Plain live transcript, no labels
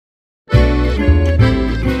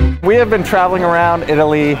We have been traveling around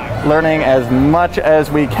Italy, learning as much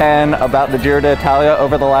as we can about the Giro d'Italia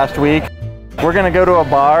over the last week. We're gonna go to a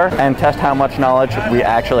bar and test how much knowledge we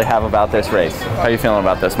actually have about this race. How are you feeling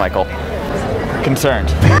about this, Michael?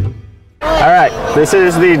 Concerned. All right, this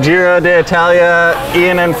is the Giro d'Italia.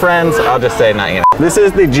 Ian and friends, I'll just say not Ian. This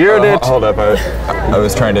is the Giro d'Italia. Hold up, I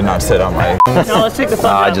was trying to not sit on my... No, let's take the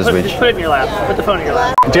phone down. Just put it in your lap. Put the phone in your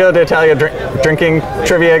lap. Giro d'Italia drinking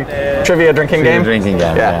trivia drinking game? Drinking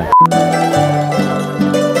game, yeah.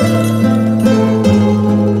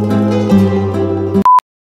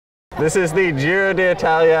 This is the Giro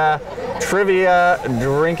d'Italia trivia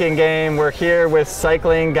drinking game. We're here with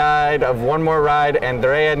cycling guide of One More Ride,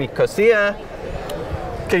 Andrea Nicosia.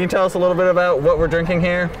 Can you tell us a little bit about what we're drinking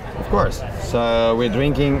here? Of course. So we're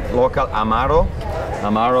drinking local amaro.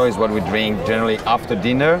 Amaro is what we drink generally after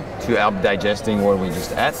dinner to help digesting what we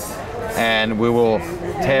just ate. And we will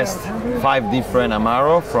test 5 different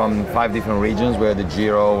amaro from 5 different regions where the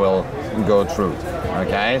Giro will go through.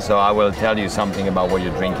 Okay, so I will tell you something about what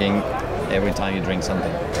you're drinking every time you drink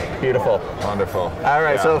something. Beautiful. Wonderful. All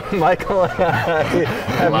right, so Michael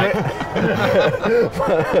and I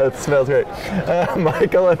it smells great.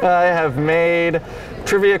 Michael and I have made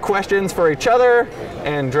trivia questions for each other.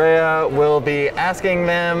 Andrea will be asking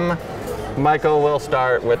them. Michael will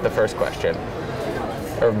start with the first question.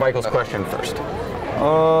 Or Michael's question first.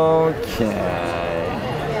 Okay.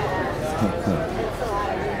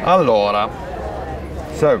 Allora.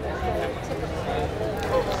 So,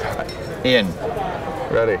 Ian.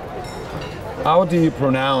 Ready. How do you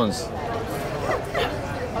pronounce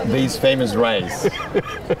these famous race?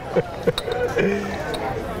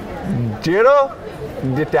 Giro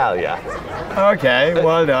d'Italia. Okay,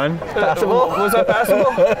 well done. Passable? Was that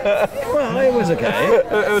passable? Well, it was okay.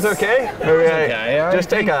 It was okay? Maybe okay. Just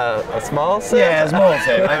take a small sip? Yeah, a small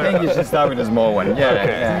sip. I think you should start with a small one. Yeah,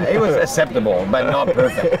 okay. Yeah. It was acceptable, but not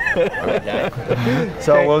perfect. Okay.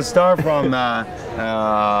 So we'll start from the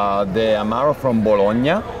Amaro from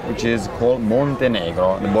Bologna, which is called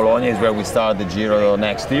Montenegro. The Bologna is where we start the Giro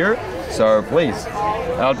next year. So please,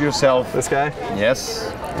 help yourself. This guy?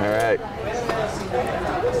 Yes. All right.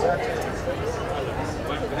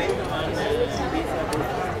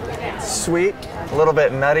 Sweet, a little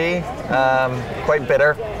bit nutty, quite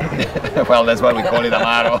bitter. Well, that's why we call it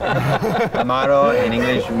Amaro. Amaro in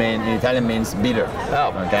English, in Italian means bitter.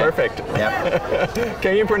 Oh, okay. Perfect. Yep.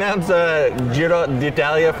 Can you pronounce Giro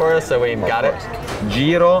d'Italia for us so we got it?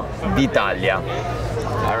 Giro d'Italia.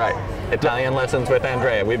 All right. Italian lessons with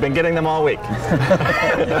Andrea. We've been getting them all week.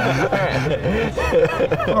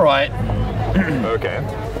 All right. Okay.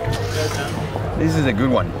 This is a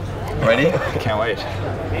good one. Ready? Can't wait.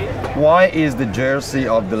 Why is the jersey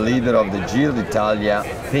of the leader of the Giro d'Italia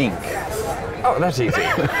pink? Oh, that's easy.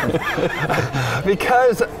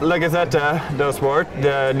 Because La Gazzetta dello Sport,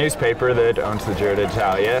 the newspaper that owns the Giro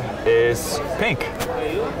d'Italia, is pink.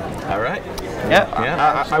 All right.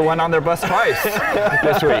 Yeah. I went on their bus twice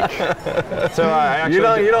this week. So I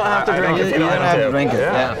actually you don't have to drink it. You don't have to drink it.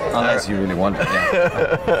 Yeah. Unless you really want it.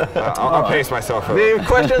 Yeah. I'll pace myself. The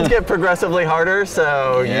questions get progressively harder,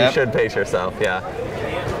 so you should pace yourself. Yeah.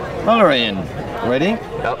 Valerian, ready?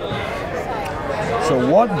 Yep. So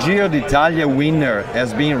what Giro d'Italia winner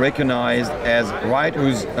has been recognized as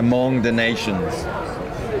righteous among the nations?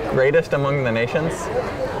 Greatest among the nations?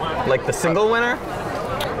 Like the single winner?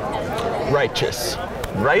 Righteous.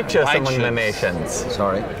 Righteous among the nations.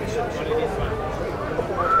 Sorry.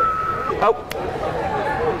 Oh.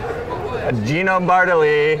 Gino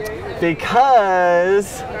Bartoli,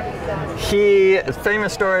 because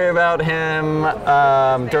famous story about him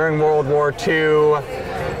during World War II,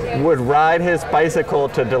 would ride his bicycle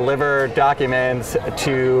to deliver documents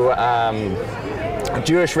to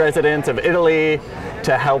Jewish residents of Italy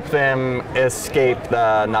to help them escape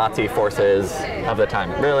the Nazi forces of the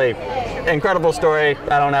time. Really incredible story.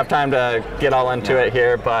 I don't have time to get all into it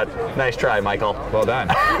here, but nice try, Michael. Well done.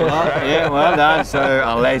 Well done. So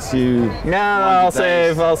unless you... No, I'll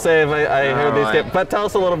save. I heard these get... But tell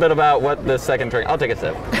us a little bit about what the second drink... I'll take a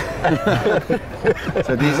sip.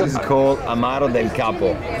 So this is called Amaro del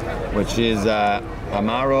Capo, which is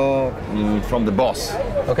Amaro from the boss.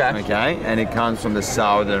 Okay. Okay, and it comes from the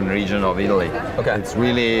southern region of Italy. Okay. It's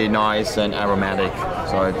really nice and aromatic,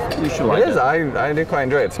 so you should like it. It is. I do quite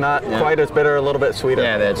enjoy it. It's not quite as bitter, a little bit sweeter.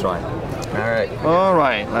 Yeah, that's right. All right. All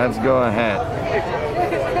right, let's go ahead.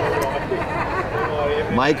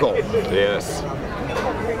 Michael. Yes.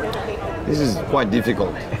 This is quite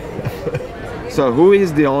difficult. So who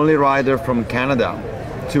is the only rider from Canada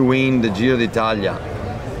to win the Giro d'Italia?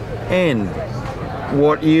 And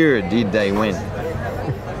what year did they win?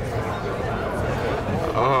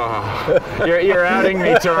 You're outing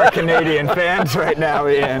me to our Canadian fans right now,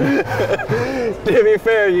 Ian. To be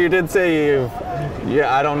fair, you did say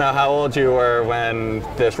I don't know how old you were when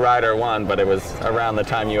this rider won, but it was around the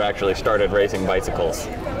time you actually started racing bicycles.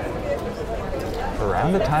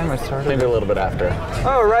 Around the time I started? Maybe a little bit after.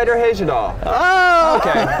 Oh, Ryder Hagedal. Oh!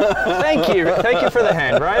 Okay. Thank you for the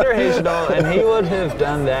hand. Ryder Hagedal, and he would have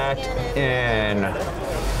done that in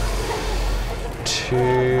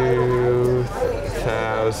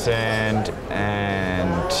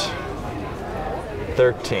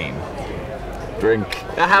 2013. Drink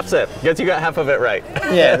a half sip. Guess you got half of it right.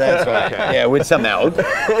 Yeah, that's right. Okay. Yeah, with some milk.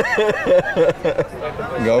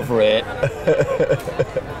 Go for it.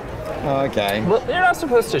 Okay. Well, you're not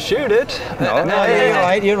supposed to shoot it. No,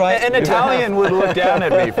 you're right. An Italian would look down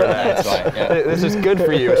at me for that. That's right. Yeah. This is good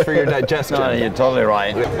for you. It's for your digestion. No, you're totally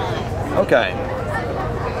right. Okay.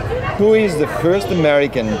 Who is the first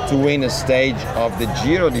American to win a stage of the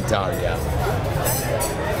Giro d'Italia?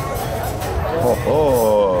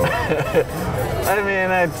 Oh. I mean,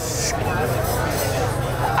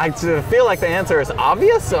 I feel like the answer is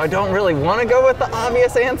obvious, so I don't really want to go with the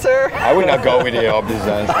obvious answer. I would not go with the obvious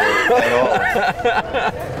answer at all.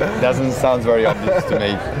 Doesn't sound very obvious to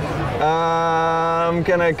me. I'm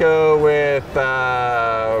gonna go with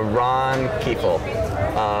Ron Kiefel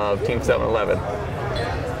of Team 711.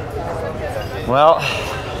 Well,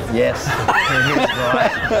 yes.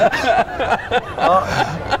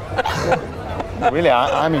 Really,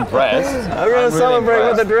 I'm impressed. I'm gonna celebrate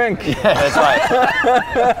with a drink. Yeah, that's right.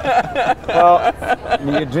 Well,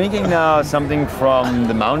 you're drinking now something from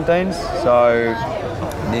the mountains. So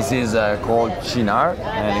this is called Chinar,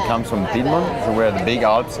 and it comes from Piedmont, so where the big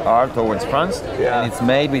Alps are towards France. Yeah. And it's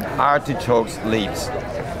made with artichokes leaves.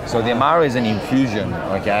 So the amaro is an infusion,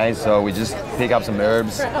 okay? So we just pick up some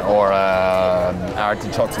herbs or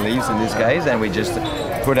artichoke leaves in this case, and we just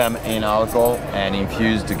put them in alcohol and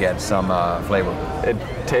infuse to get some flavor. It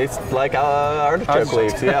tastes like artichoke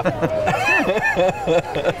leaves, yeah.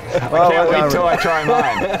 Well, I can't wait till I try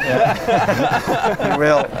mine. You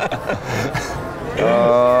will.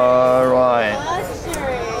 All right.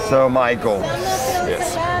 So Michael.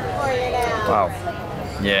 Yes. Wow.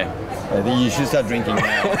 Yeah. I think you should start drinking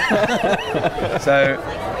now. So,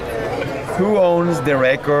 who owns the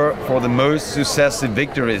record for the most successive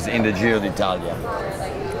victories in the Giro d'Italia?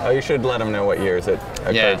 Oh, you should let them know what years it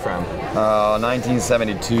occurred from.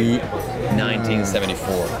 1972,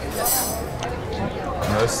 1974.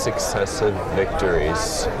 Most successive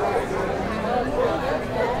victories.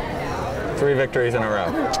 3 victories in a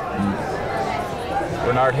row.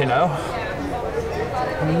 Bernard Hinault?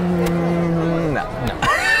 No.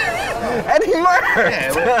 Eddie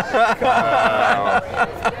Merckx!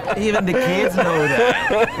 Even the kids know that.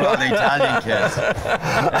 Well, the Italian kids.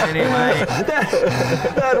 Anyway.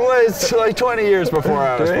 That was like 20 years before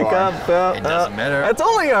I was born. It doesn't matter. That's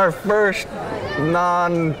only our first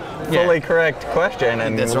non-fully correct question,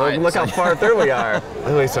 and That's right. look how far through we are.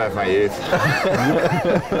 At least I have my youth.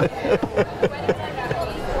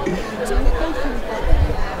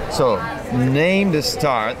 So, name the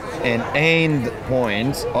start and end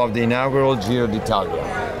points of the inaugural Giro d'Italia.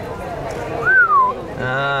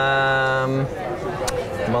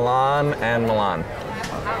 Milan and Milan.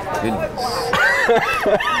 Goodness.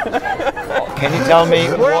 Can you tell me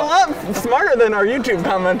We're a lot smarter than our YouTube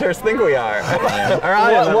commenters think we are. Or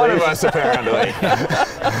I am, One at of least. us, apparently.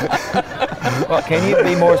 Well, can you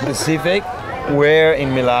be more specific? Where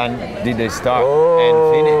in Milan did they start Oh. and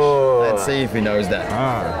finish? Let's see if he knows that.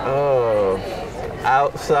 Oh,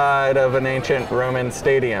 outside of an ancient Roman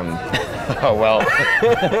stadium. Oh, well.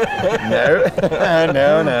 No.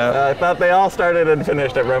 I thought they all started and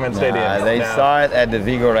finished at Roman stadiums. They No. start at the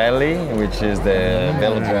Vigorelli, which is the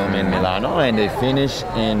velodrome in Milano, and they finish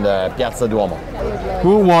in the Piazza Duomo.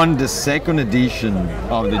 Who won the second edition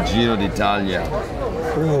of the Giro d'Italia?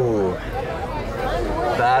 Ooh,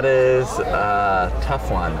 that is a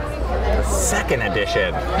tough one. The second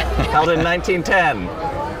edition, held in 1910.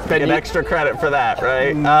 Get extra credit for that,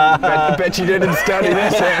 right? I bet you didn't study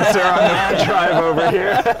this answer on the drive over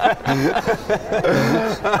here.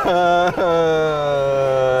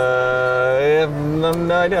 I have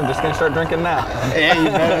no idea. I'm just going to start drinking now. Yeah, you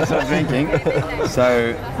better start drinking.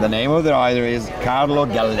 So the name of the rider is Carlo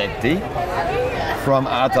Galletti from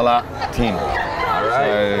Atala team. All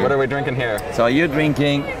right. What are we drinking here? So you're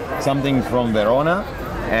drinking something from Verona,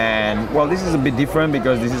 and well, this is a bit different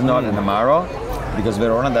because this is not an amaro, because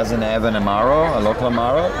Verona doesn't have an amaro, a local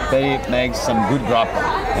amaro. They make some good grappa,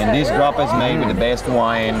 and this grappa is made with the best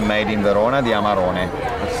wine made in Verona, the Amarone.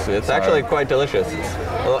 It's actually quite delicious.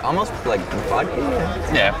 A Almost like vodka?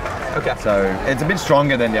 Yeah. Okay. So it's a bit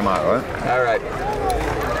stronger than the amaro. All right.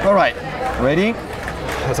 All right. Ready?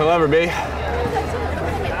 As I'll ever be.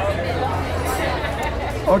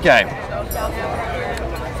 Okay.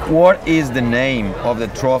 What is the name of the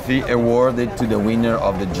trophy awarded to the winner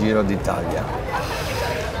of the Giro d'Italia?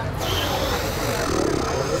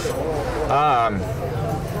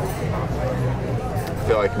 I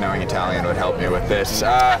feel like knowing Italian would help me with this.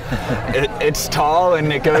 It's tall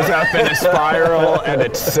and it goes up in a spiral and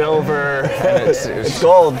it's silver and it's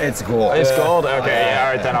gold. It's gold. It's gold? Okay, yeah,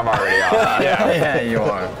 all right, then I'm already off. Yeah, you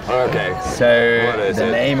are. Okay. So What is the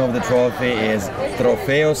it? name of the trophy is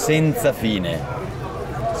Trofeo Senza Fine.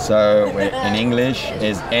 So in English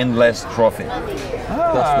is endless trophy.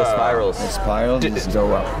 That's the spirals. The spirals just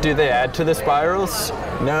go up. Do they add to the spirals?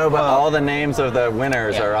 No, but all the names of the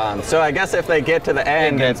winners are on. So I guess if they get to the end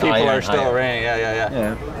and gets people higher are and still higher. ringing, yeah.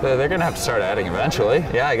 Yeah. They're going to have to start adding eventually.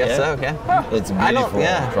 Yeah, I guess so, yeah. It's a I don't- beautiful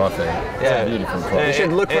yeah. trophy. It's Yeah. a beautiful trophy. You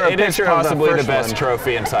should look for a It is picture of the possibly the first best one.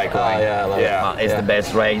 trophy in cycling. Oh, yeah, I love it. It's the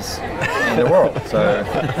best race in the world. So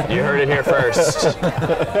You heard it here first.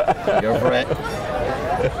 go for it.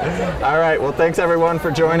 All right, well, thanks everyone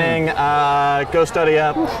for joining. Go study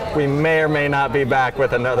up. We may or may not be back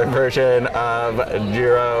with another version of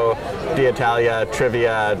Giro d'Italia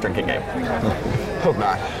trivia drinking game. Hope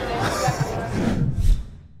not.